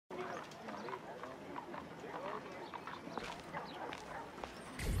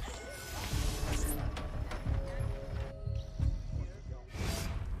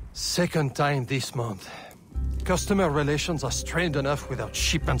Second time this month. Customer relations are strained enough without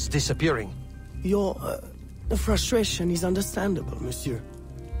shipments disappearing. Your frustration is understandable, monsieur.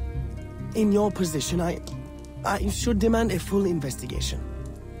 In your position, I should demand a full investigation.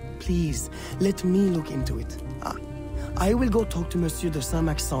 Please, let me look into it. I will go talk to Monsieur de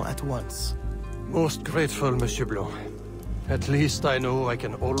Saint-Maxent at once. Most grateful, Monsieur Blanc. At least I know I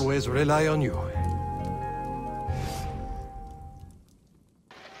can always rely on you.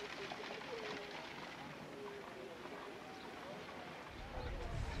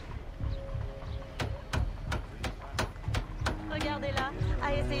 Regardez-la,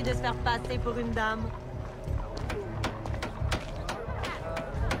 à essayer de se faire passer pour une dame.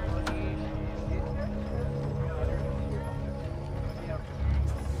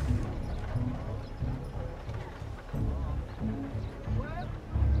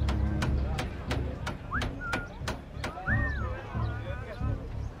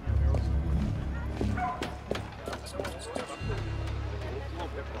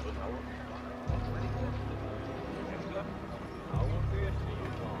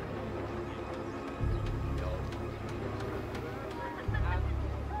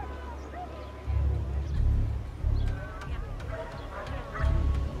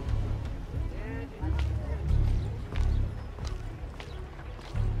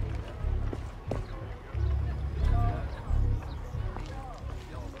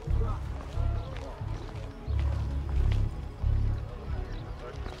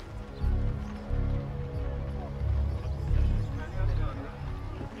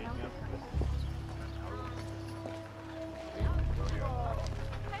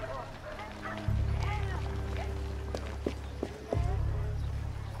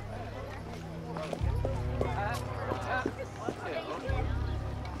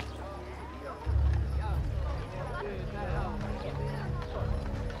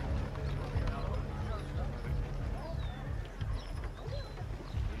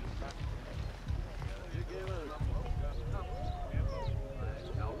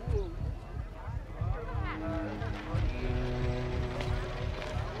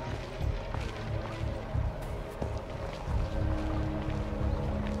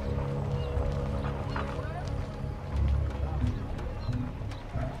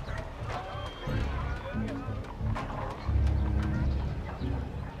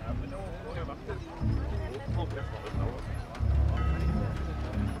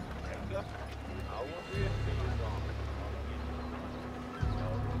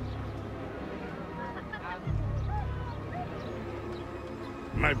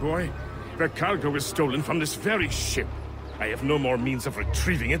 My boy, the cargo is stolen from this very ship. I have no more means of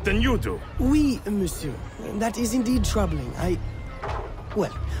retrieving it than you do. Oui, monsieur. That is indeed troubling.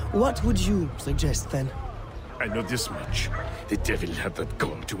 Well, what would you suggest then? I know this much. The devil had the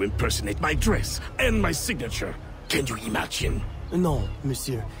gall to impersonate my dress and my signature. Can you imagine? No,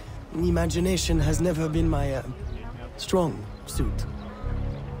 monsieur. Imagination has never been my, strong suit.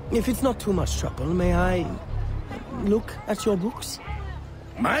 If it's not too much trouble, may I look at your books?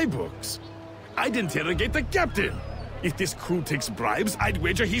 My books? I'd interrogate the captain. If this crew takes bribes, I'd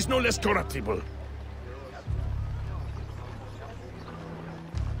wager he's no less corruptible.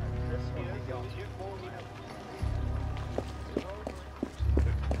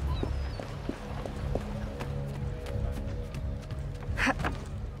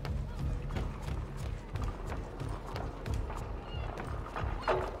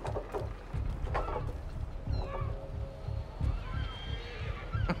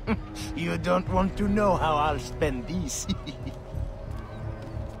 You don't want to know how I'll spend these.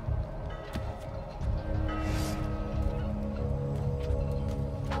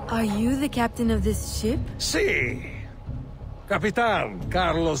 Are you the captain of this ship? Si! Capitan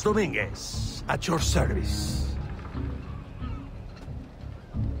Carlos Dominguez, at your service.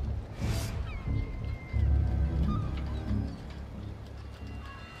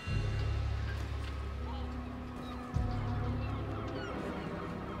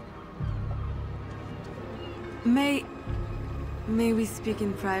 May we speak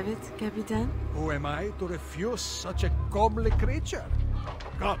in private, Capitan? Who am I to refuse such a comely creature?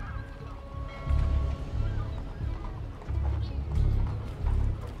 Come.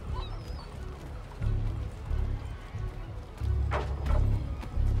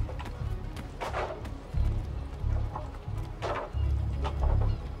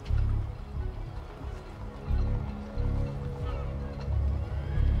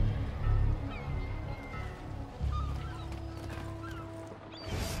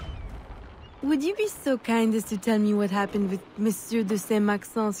 Would you be so kind as to tell me what happened with Monsieur de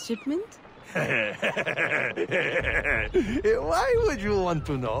Saint-Maxent's shipment? Why would you want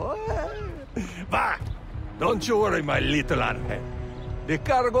to know? Bah! Don't you worry, my little Angel. The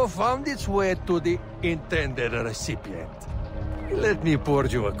cargo found its way to the intended recipient. Let me pour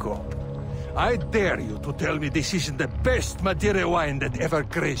you a cup. I dare you to tell me this isn't the best Madeira wine that ever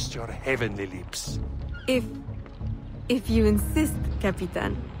graced your heavenly lips. If you insist,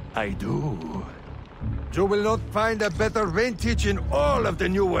 Capitan. I do. You will not find a better vintage in all of the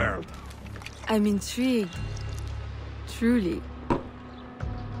New World. I'm intrigued. Truly.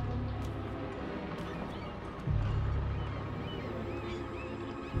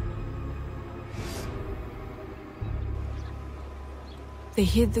 They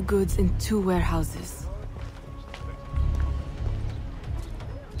hid the goods in 2 warehouses.